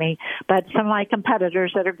company, but some of my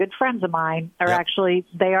competitors that are good friends of mine are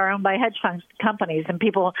they are owned by hedge fund companies, and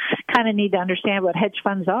people kind of need to understand what hedge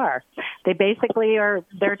funds are. They basically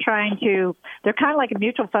they're kind of like a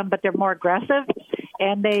mutual fund, but they're more aggressive,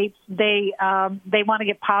 and they want to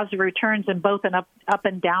get positive returns in both an up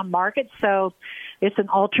and down market. So it's an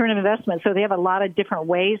alternative investment. So they have a lot of different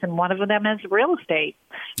ways, and one of them is real estate.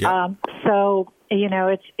 Yep. So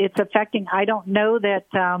it's affecting. I don't know that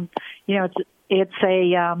it's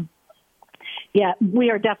a we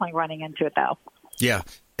are definitely running into it though. Yeah.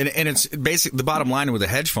 And it's basically the bottom line with a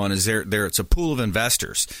hedge fund is it's a pool of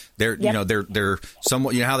investors. They're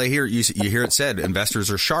somewhat, how they hear it, you hear it said investors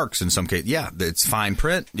are sharks in some case. Yeah, it's fine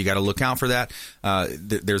print. You got to look out for that.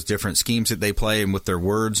 There's different schemes that they play and with their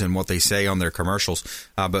words and what they say on their commercials.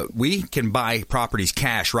 But we can buy properties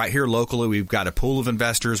cash right here locally. We've got a pool of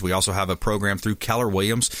investors. We also have a program through Keller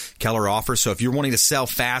Williams, Keller Offers. So if you're wanting to sell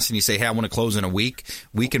fast and you say, hey, I want to close in a week,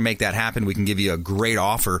 we can make that happen. We can give you a great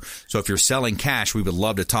offer. So if you're selling cash, we would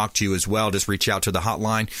love to talk to you as well. Just reach out to the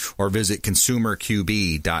hotline or visit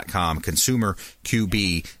consumerqb.com,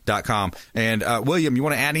 consumerqb.com. And William, you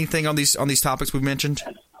want to add anything on these topics we've mentioned?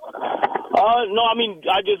 No, I mean,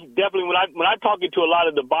 I just definitely when I'm talking to a lot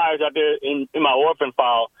of the buyers out there in my orphan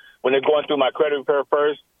file when they're going through my credit repair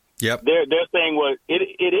first, yep, they're saying, well,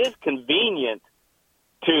 it is convenient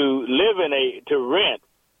to rent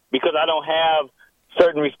because I don't have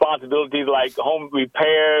certain responsibilities like home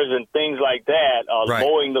repairs and things like that, right,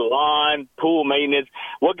 mowing the lawn, pool maintenance.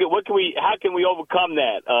 How can we overcome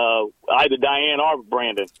that? Either Diane or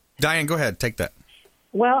Brandon. Diane, go ahead, take that.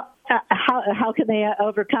 Well, how can they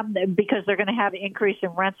overcome them? Because they're going to have an increase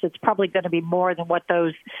in rents. It's probably going to be more than what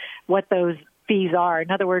those fees are. In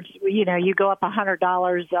other words, you go up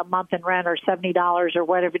 $100 a month in rent or $70 or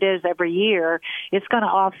whatever it is every year. It's going to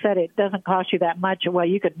offset it. It doesn't cost you that much. Well,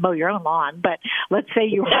 you could mow your own lawn, but let's say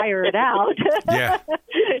you hire it out. Yeah.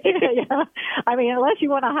 Yeah. I mean, unless you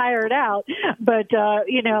want to hire it out, but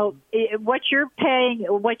what you're paying,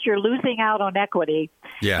 what you're losing out on equity,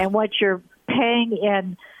 yeah, and what you're paying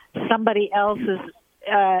in somebody else's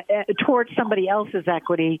towards somebody else's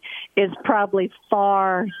equity is probably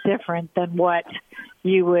far different than what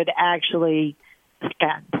you would actually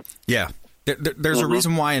spend. Yeah. There's a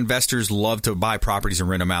reason why investors love to buy properties and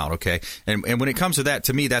rent them out, okay? And when it comes to that,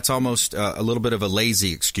 to me, that's almost a little bit of a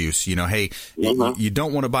lazy excuse. Hey, you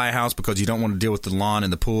don't want to buy a house because you don't want to deal with the lawn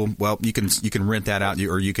and the pool. Well, you can rent that out,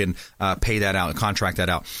 or you can pay that out and contract that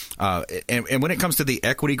out. And when it comes to the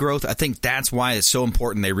equity growth, I think that's why it's so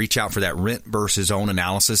important they reach out for that rent versus own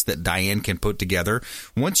analysis that Diane can put together.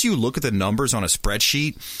 Once you look at the numbers on a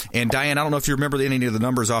spreadsheet, and Diane, I don't know if you remember any of the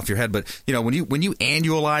numbers off your head, but when you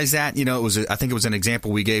annualize that, I think it was an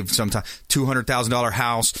example we gave sometime, $200,000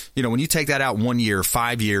 house. When you take that out 1 year,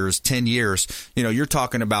 5 years, 10 years, you're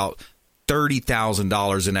talking about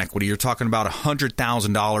 $30,000 in equity. You're talking about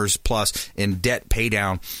 $100,000 plus in debt pay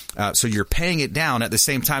down. So you're paying it down at the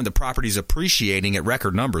same time the property's appreciating at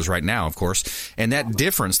record numbers right now, of course. And that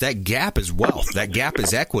difference, that gap is wealth. That gap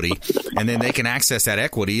is equity. And then they can access that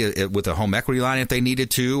equity with a home equity line if they needed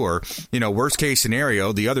to, or, worst case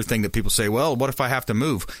scenario, the other thing that people say, well, what if I have to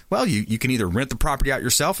move? Well, you can either rent the property out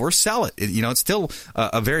yourself or sell it. It's still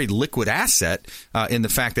a very liquid asset in the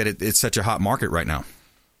fact that it's such a hot market right now.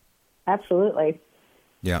 Absolutely.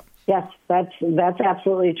 Yeah. Yes, that's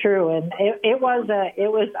absolutely true, and it was. I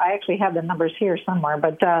actually have the numbers here somewhere,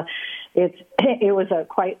 but it was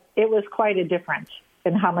quite a difference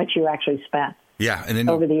in how much you actually spent. Yeah, and then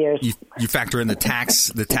over the years, you factor in the tax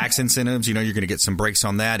incentives. You're going to get some breaks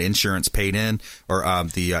on that. Insurance paid in, or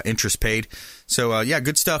the interest paid. So,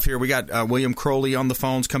 good stuff here. We got William Crowley on the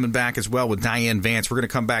phones coming back as well with Diane Vance. We're going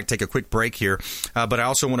to come back, take a quick break here. But I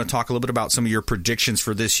also want to talk a little bit about some of your predictions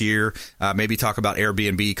for this year, maybe talk about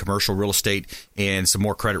Airbnb, commercial real estate, and some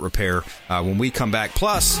more credit repair when we come back.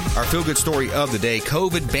 Plus, our feel-good story of the day,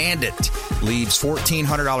 COVID Bandit leaves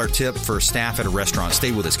 $1,400 tip for staff at a restaurant.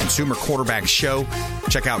 Stay with us. Consumer Quarterback Show.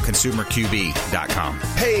 Check out consumerqb.com.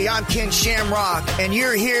 Hey, I'm Ken Shamrock, and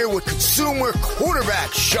you're here with Consumer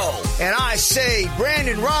Quarterback Show. And I say,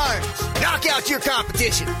 Brandon Rhymes, knock out your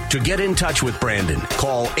competition. To get in touch with Brandon,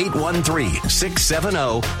 call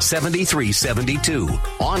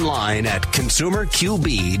 813-670-7372. Online at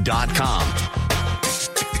consumerqb.com.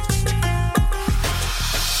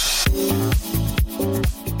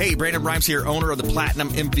 Hey, Brandon Rhymes here, owner of the Platinum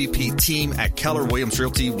MVP team at Keller Williams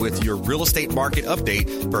Realty with your real estate market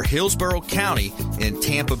update for Hillsborough County in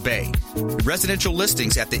Tampa Bay. Residential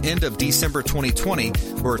listings at the end of December 2020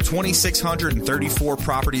 were 2,634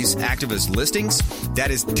 properties active as listings. That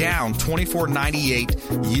is down 2,498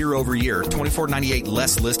 year over year, 2,498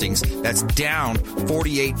 less listings. That's down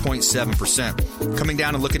 48.7%. Coming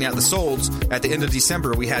down and looking at the solds, at the end of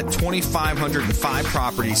December, we had 2,505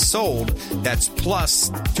 properties sold. That's plus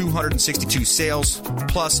 262 sales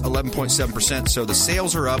plus 11.7%. So the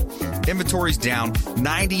sales are up. Inventory's down.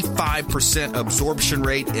 95% absorption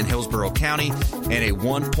rate in Hillsborough County and a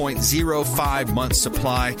 1.05 month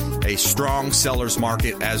supply. A strong seller's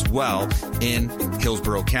market as well in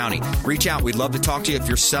Hillsborough County. Reach out. We'd love to talk to you if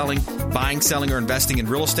you're buying, selling, or investing in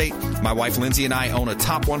real estate. My wife Lindsay and I own a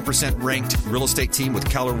top 1% ranked real estate team with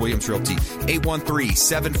Keller Williams Realty.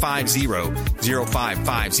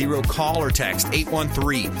 813-750-0550. Call or text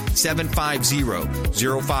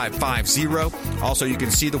 813-750-0550. Also, you can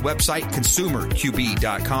see the website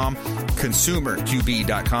consumerqb.com,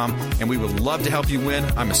 consumerqb.com, and we would love to help you win.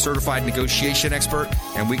 I'm a certified negotiation expert,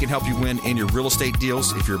 and we can help you win in your real estate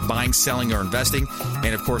deals if you're buying, selling, or investing.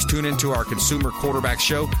 And of course, tune into our Consumer Quarterback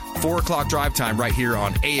Show, 4 o'clock drive time right here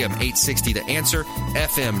on AM 860 The Answer,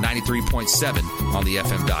 FM 93.7 on the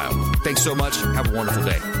FM dial. Thanks so much. Have a wonderful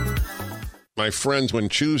day. My friends, when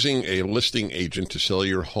choosing a listing agent to sell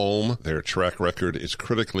your home, their track record is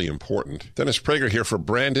critically important. Dennis Prager here for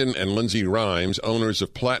Brandon and Lindsay Rhymes, owners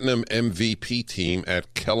of Platinum MVP Team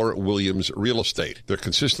at Keller Williams Real Estate. They're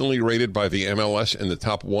consistently rated by the MLS in the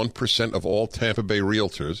top 1% of all Tampa Bay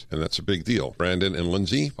realtors, and that's a big deal. Brandon and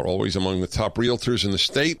Lindsay are always among the top realtors in the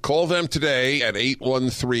state. Call them today at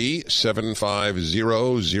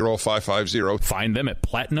 813-750-0550. Find them at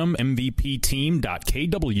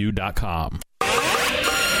platinummvpteam.kw.com.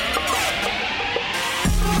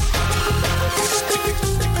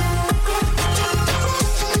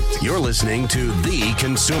 You're listening to The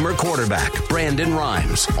Consumer Quarterback, Brandon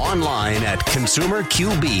Rhymes, online at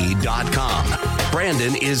consumerqb.com.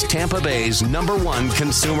 Brandon is Tampa Bay's #1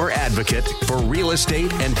 consumer advocate for real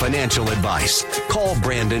estate and financial advice. Call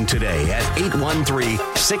Brandon today at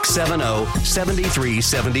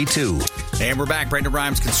 813-670-7372. And we're back. Brandon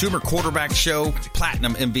Rhymes, Consumer Quarterback Show,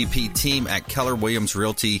 Platinum MVP Team at Keller Williams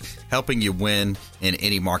Realty, helping you win in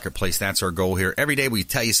any marketplace. That's our goal here. Every day we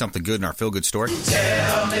tell you something good in our feel-good story.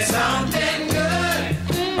 Tell me something good.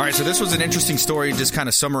 All right, so this was an interesting story. Just kind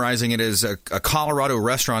of summarizing it is a Colorado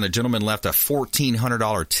restaurant. A gentleman left a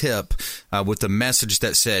 $1,400 tip with the message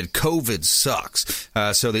that said, "COVID sucks."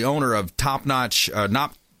 So the owner of Notch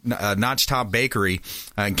Top Bakery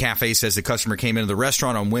and Cafe says the customer came into the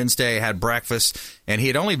restaurant on Wednesday, had breakfast, and he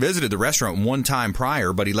had only visited the restaurant one time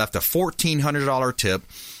prior, but he left a $1,400 tip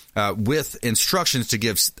with instructions to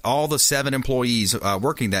give all the 7 employees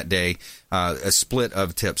working that day a split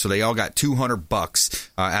of tips. So they all got $200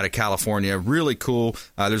 out of California. Really cool.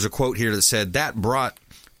 There's a quote here that said, "That brought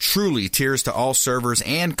truly tears to all servers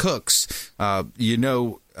and cooks."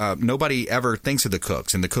 Nobody ever thinks of the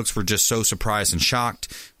cooks, and the cooks were just so surprised and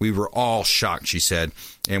shocked. We were all shocked, she said,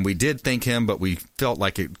 and we did thank him, but we felt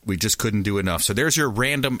like we just couldn't do enough. So there's your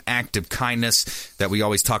random act of kindness that we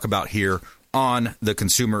always talk about here on the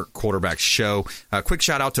Consumer Quarterback Show. A quick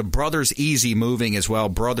shout out to Brothers Easy Moving as well.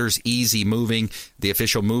 Brothers Easy Moving, the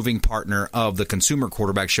official moving partner of the Consumer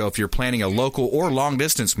Quarterback Show. If you're planning a local or long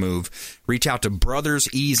distance move, reach out to Brothers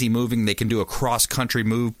Easy Moving. They can do a cross-country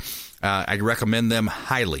move. I recommend them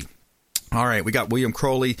highly. All right, we got William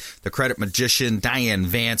Crowley, the credit magician, Diane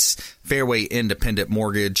Vance, Fairway Independent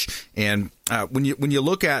Mortgage. And when you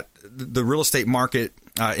look at the real estate market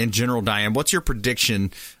in general, Diane, what's your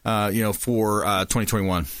prediction for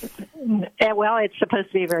 2021? Well, it's supposed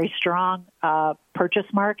to be a very strong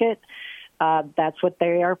purchase market. That's what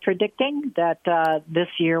they are predicting, that this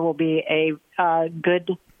year will be a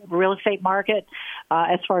good real estate market.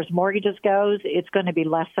 As far as mortgages goes, it's going to be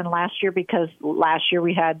less than last year because last year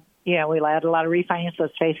we had a lot of refinance.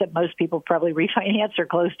 Let's face it, most people probably refinance or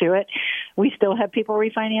close to it. We still have people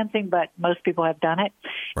refinancing, but most people have done it.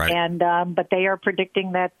 Right. And but they are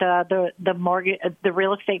predicting that the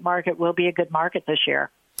real estate market will be a good market this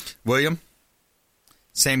year. William,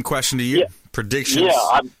 same question to you. Yeah. Predictions.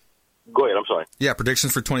 Yeah, go ahead. I'm sorry. Yeah,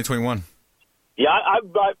 predictions for 2021. Yeah, I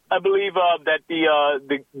believe that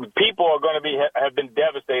the people are going to have been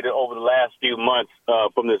devastated over the last few months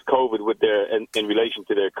from this COVID with in relation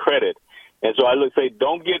to their credit, and so I would say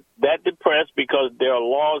don't get that depressed because there are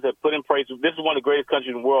laws that put in place. This is one of the greatest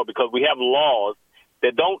countries in the world because we have laws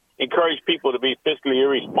that don't encourage people to be fiscally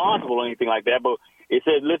irresponsible or anything like that. But it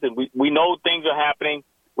says, listen, we know things are happening.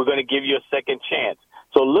 We're going to give you a second chance.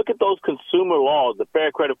 So look at those consumer laws, the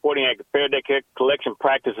Fair Credit Reporting Act, the Fair Debt Collection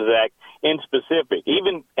Practices Act in specific,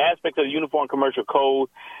 even aspects of the Uniform Commercial Code.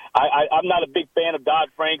 I'm not a big fan of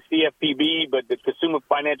Dodd-Frank, CFPB, but the Consumer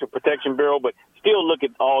Financial Protection Bureau, but still look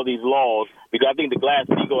at all these laws because I think the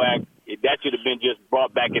Glass-Steagall Act, that should have been just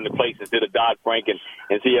brought back into place instead of Dodd-Frank and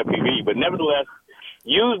CFPB. But nevertheless,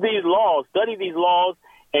 use these laws, study these laws,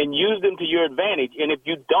 and use them to your advantage. And if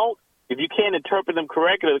you can't interpret them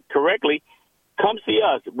correctly, come see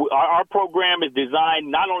us. Our program is designed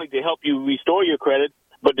not only to help you restore your credit,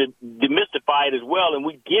 but to demystify it as well. And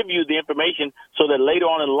we give you the information so that later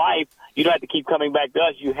on in life, you don't have to keep coming back to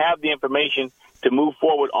us. You have the information to move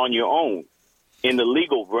forward on your own in the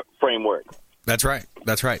legal framework. That's right.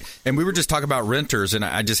 That's right. And we were just talking about renters, and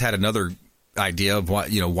I just had another idea of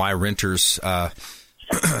why renters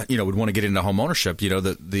would want to get into home ownership.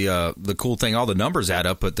 The cool thing, all the numbers add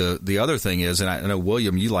up, but the other thing is, and I know,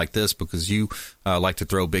 William, you like this because you like to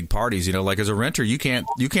throw big parties. Like as a renter, you can't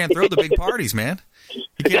throw the big parties, man.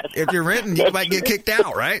 You can't, if you're renting, you might get kicked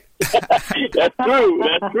out, right? That's true.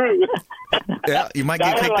 That's true. Yeah, you might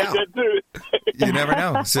get kicked out. That too. You never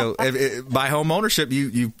know. So by home ownership,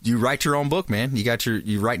 you write your own book, man.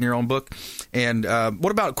 You writing your own book. And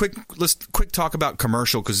what about let's quick talk about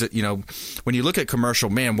commercial, because when you look at commercial,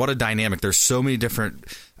 man, what a dynamic. There's so many different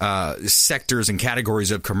sectors and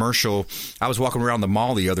categories of commercial. I was walking around the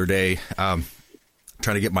mall the other day,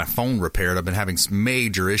 trying to get my phone repaired. I've been having some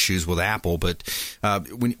major issues with Apple, but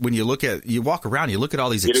when you walk around, you look at all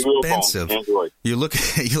these expensive, you look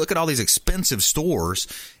at all these expensive stores,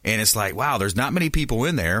 and it's like, wow, there's not many people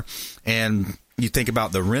in there, and you think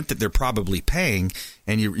about the rent that they're probably paying,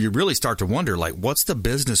 and you really start to wonder, like, what's the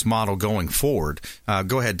business model going forward?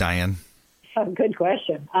 Go ahead, Diane. Good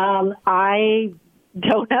question. I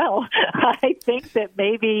don't know. I think that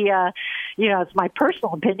maybe, it's my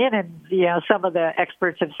personal opinion, and, some of the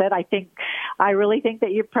experts have said, I really think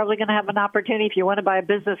that you're probably going to have an opportunity if you want to buy a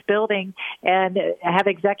business building and have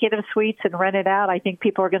executive suites and rent it out. I think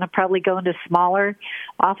people are going to probably go into smaller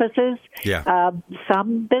offices. Yeah.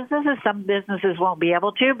 Some businesses won't be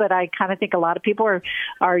able to, but I kind of think a lot of people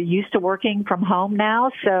are used to working from home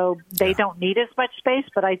now, so they don't need as much space.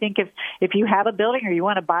 But I think if you have a building or you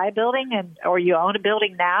want to buy a building or you own a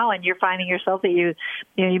building now and you're finding yourself that you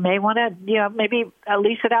may want to maybe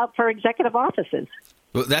lease it out for executive offices.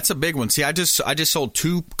 Well, that's a big one. See, I just sold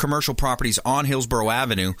 2 commercial properties on Hillsborough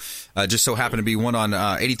Avenue. Just so happened to be one on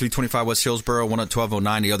 8325 West Hillsborough, one on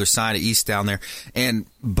 1209, the other side of East down there. And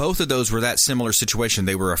both of those were that similar situation.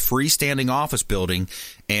 They were a freestanding office building,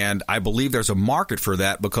 and I believe there's a market for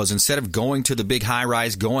that because instead of going to the big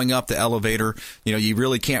high-rise, going up the elevator, you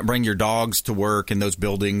really can't bring your dogs to work in those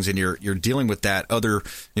buildings, and you're dealing with that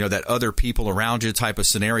other people around you type of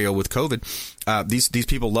scenario with COVID. These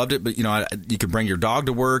people loved it, but you could bring your dog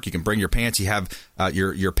to work, you can bring your pants, you have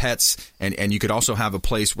your pets, and you could also have a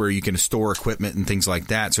place where you can store equipment and things like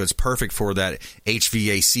that. So it's perfect for that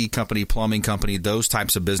HVAC company, plumbing company. Those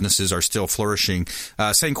types of businesses are still flourishing.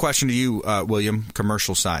 Same question to you, William,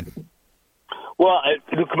 commercial side. Well,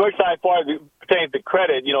 the commercial side, as far as pertaining to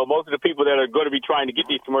credit, most of the people that are going to be trying to get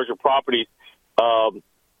these commercial properties, I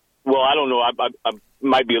don't know, I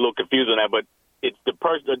might be a little confused on that, but it's the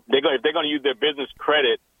person if they're going to use their business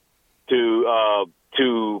credit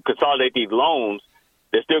to consolidate these loans,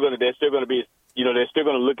 they're still going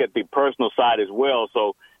to look at the personal side as well.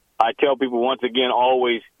 So I tell people once again,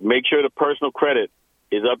 always make sure the personal credit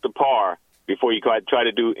is up to par before you try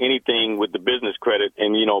to do anything with the business credit,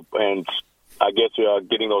 and I guess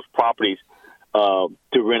getting those properties to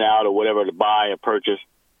rent out or whatever, to buy or purchase.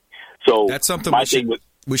 So that's something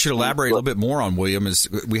we should elaborate a little bit more on, William. Is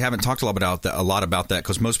we haven't talked a lot about that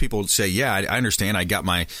because most people say, yeah, I understand, I got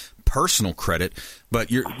my personal credit,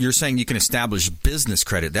 but you're saying you can establish business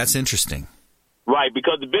credit. That's interesting, right?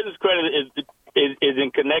 Because the business credit is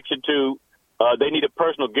in connection to they need a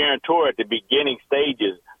personal guarantor at the beginning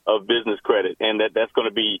stages of business credit, and that's going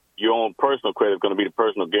to be your own personal credit is going to be the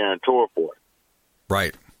personal guarantor for it.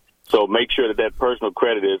 Right. So make sure that personal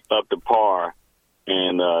credit is up to par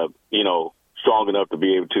and strong enough to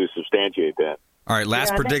be able to substantiate that. All right,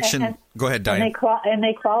 last prediction. Go ahead, Diane. And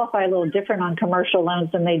they qualify a little different on commercial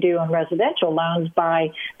loans than they do on residential loans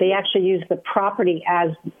they actually use the property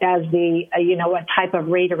as the what type of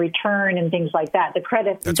rate of return and things like that. The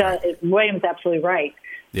credit, William's absolutely right.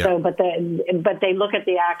 Yeah. So, but they look at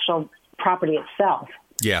the actual property itself.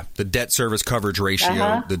 Yeah, the debt service coverage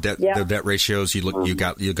ratio, the debt ratios. You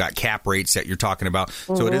got cap rates that you're talking about.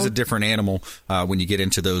 Mm-hmm. So it is a different animal when you get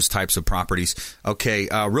into those types of properties. Okay,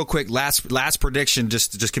 real quick, last prediction.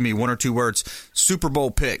 Just give me 1 or 2 words. Super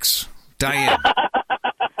Bowl picks, Diane.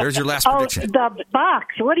 There's your last prediction. The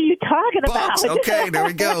Bucs. What are you talking about? Okay, there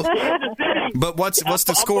we go. But what's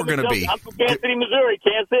the score going to be? I'm from Kansas City, Missouri.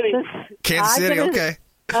 Kansas City. Okay.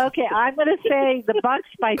 Okay, I'm going to say the Bucs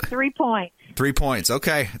by 3 points. 3 points.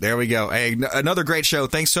 Okay, there we go. Hey, another great show.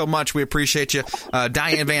 Thanks so much. We appreciate you.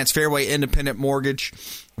 Diane Vance, Fairway Independent Mortgage.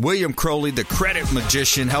 William Crowley, the credit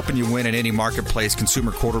magician, helping you win in any marketplace.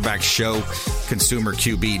 Consumer Quarterback Show,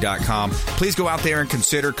 ConsumerQB.com. Please go out there and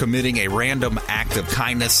consider committing a random act of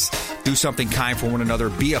kindness do something kind for one another,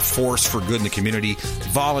 be a force for good in the community,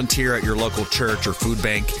 volunteer at your local church or food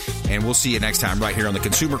bank, and we'll see you next time right here on the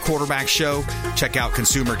Consumer Quarterback Show. Check out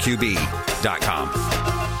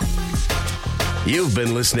ConsumerQB.com. You've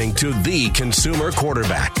been listening to The Consumer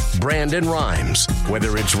Quarterback, Brandon Rhymes.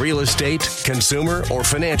 Whether it's real estate, consumer, or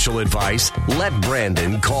financial advice, let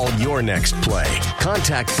Brandon call your next play.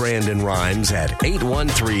 Contact Brandon Rhymes at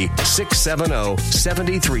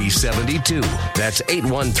 813-670-7372. That's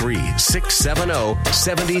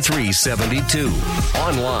 813-670-7372.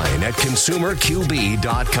 Online at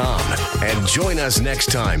ConsumerQB.com. And join us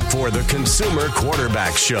next time for The Consumer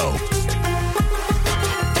Quarterback Show.